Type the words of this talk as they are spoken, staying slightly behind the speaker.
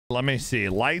Let me see.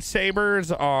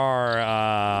 Lightsabers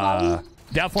are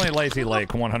definitely Lazy Lake,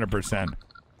 100%.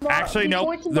 Actually,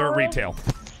 nope. They're retail.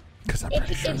 Because I'm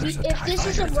pretty sure there's a if this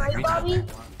isn't right, Bobby.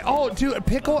 Oh, dude,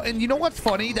 pickle. And you know what's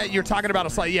funny? That you're talking about a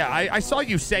slight. Yeah, I saw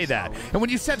you say that. And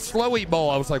when you said slow eat bowl,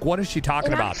 I was like, what is she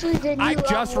talking about? I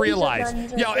just realized.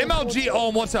 Yo,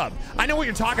 MLG, what's up? I know what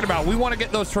you're talking about. We want to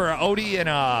get those for Odie and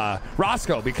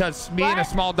Roscoe because me and a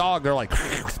small dog, they're like,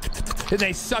 and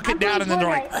they suck it down and then they're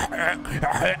like,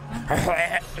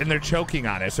 and they're choking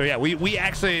on it. So yeah, we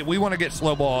want to get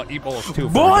slow ball eat bowls too.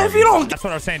 Boy, if you don't. That's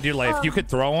what I was saying, dude. Like, if you could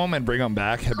throw them and bring them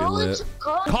back, it'd be lit.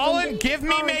 Colin, give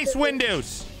me Mace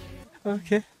Windows.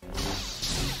 Okay.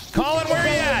 Colin, where are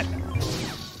you at?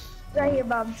 Right here,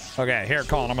 Bob. Okay, here,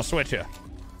 Colin. I'm gonna switch you.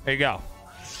 There you go.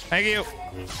 Thank you.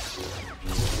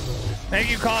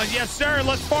 Thank you, Colin. Yes, sir.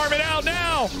 Let's farm it out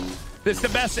now. This is the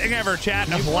best thing ever, chat.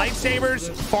 Of lightsabers,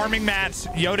 farming mats.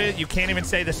 Yoda, you can't even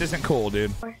say this isn't cool,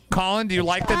 dude. Colin, do you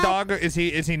like the dog? Is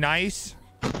he nice?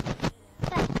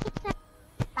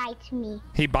 Bites me.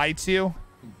 He bites you?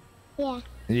 Yeah.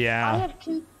 Yeah.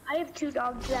 I have two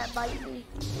dogs that bite me.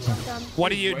 What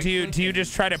do you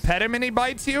just try to pet him and he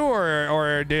bites you, or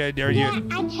are you? Yeah,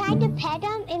 I try to pet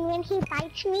him, and when he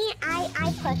bites me, I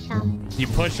push him. You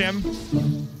push him?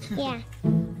 Yeah.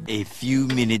 A few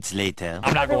minutes later.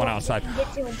 I'm not going outside.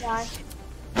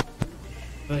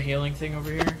 The healing thing over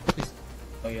here?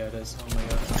 Oh yeah, it is. Oh my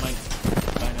god. I might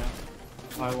die now.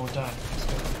 Oh, I won't die.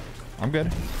 I'm good.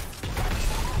 You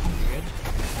good?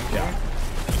 Yeah.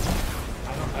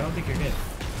 I don't think you're good.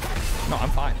 No,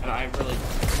 I'm fine. I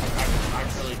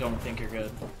really don't think you're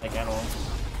good, like at all.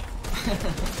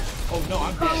 Oh no,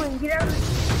 I'm Colin, dead. get out.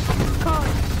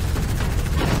 Colin.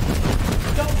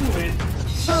 Don't do it.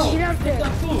 Oh, get out there.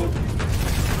 Get food.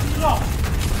 No.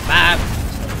 Bye.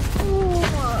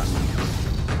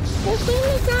 This game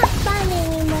is not fun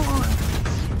anymore.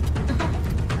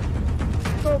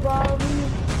 Go, Bobby.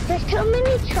 There's too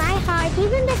many tryhards.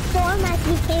 Even the format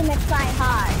became a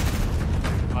tryhard.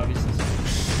 Obviously.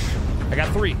 I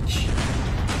got 3. 2.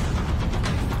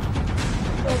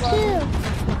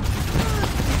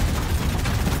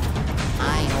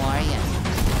 Hi, how are you?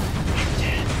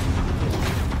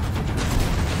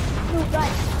 No,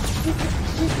 guys.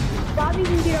 Bobby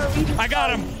can get our reading. I got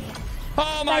him.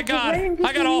 Oh my god.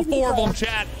 I got all 4 of them,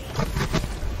 chat.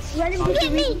 Let him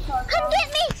Get me! Come get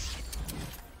me!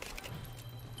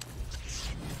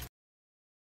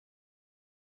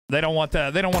 They don't want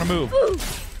that. They don't want to move.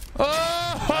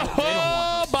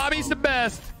 Oh, Bobby's the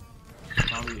best.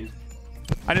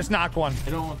 I just knocked one.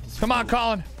 Come on,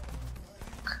 Colin.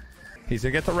 He's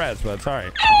gonna get the res, but it's all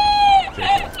right.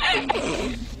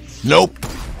 Nope.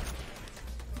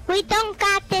 We don't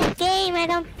got this game, I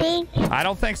don't think. I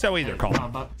don't think so either,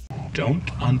 Colin. Don't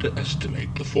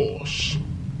underestimate the Force.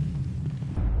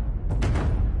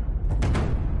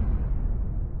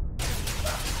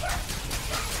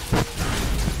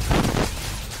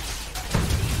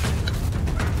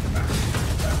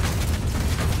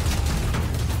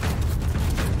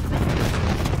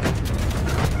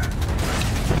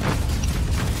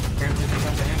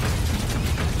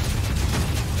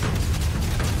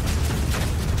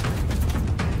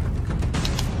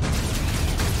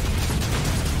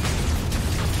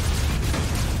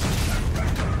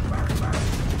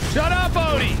 Shut up,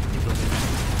 Odie!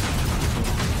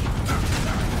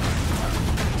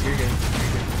 You're good.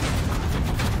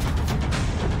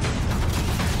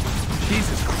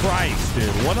 Jesus Christ,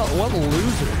 dude. What a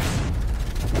loser.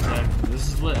 Exactly. This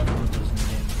is lit. Everyone's losing the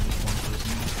game.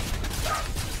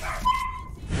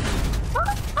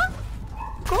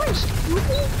 Gosh,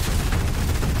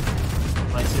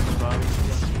 Lightsaber Bobby.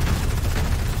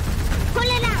 pull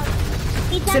it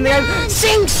out.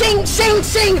 Sing, sing, sing,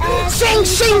 sing, sing,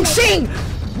 sing, sing.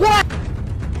 What?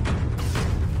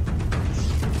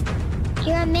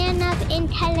 You're a man of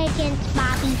intelligence,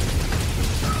 Bobby.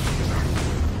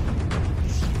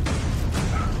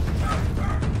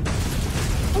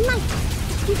 Oh my.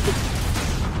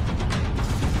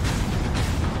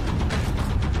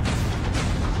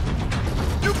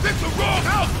 You picked the wrong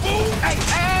house, fool! Hey,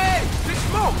 hey! Big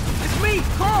Smoke! It's me!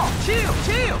 Carl! Chill,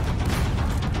 chill!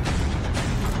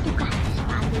 You got this,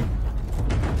 Bobby.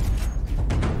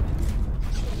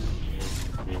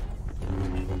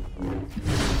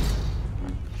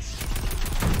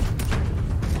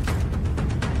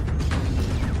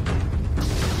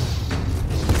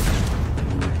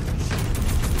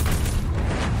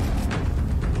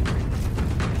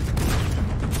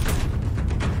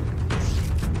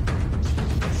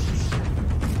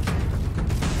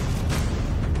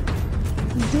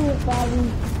 Do it, Bobby.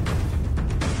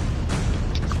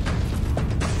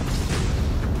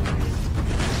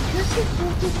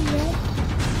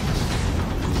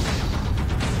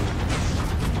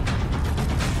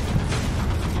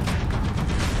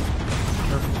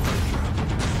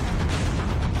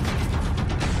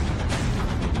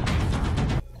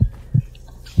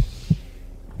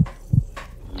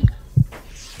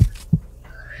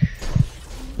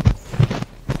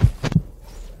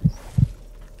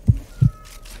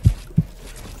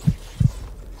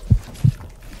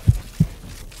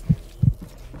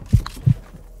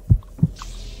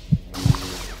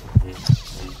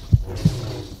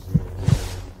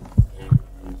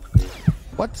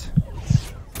 What?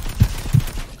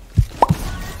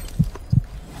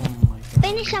 Oh my god.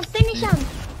 Finish him, finish him.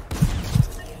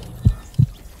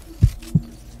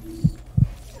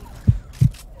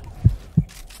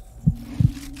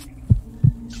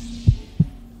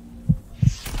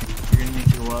 You're gonna need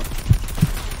to go up.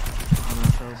 On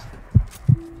that first.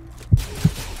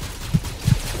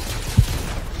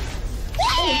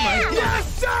 Yes,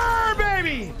 sir,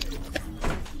 baby!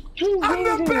 I'm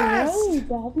the best!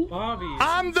 Bobby.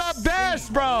 I'm the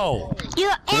best, bro!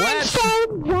 You're Let's- so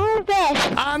nervous.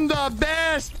 I'm the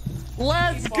best!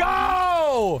 Let's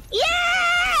go!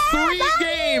 Yeah! 3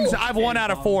 games. I've 1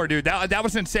 out of 4, dude. That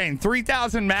was insane.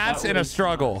 3,000 mats in a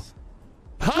struggle.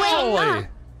 Holy!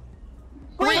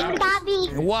 Wait, Bobby.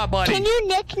 What, buddy? Can you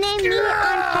nickname me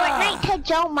on Fortnite to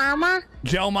Joe Mama?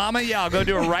 Joe Mama? Yeah, I'll go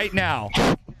do it right now.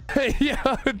 Yo,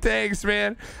 thanks,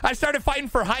 man. I started fighting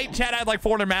for height. Chat, I had like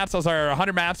 400 mats. I was like,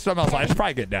 100 mats. So I was like, I should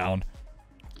probably get down.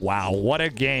 Wow, what a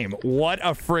game. What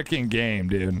a freaking game,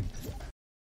 dude.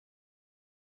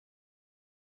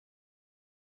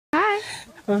 Hi.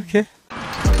 Okay.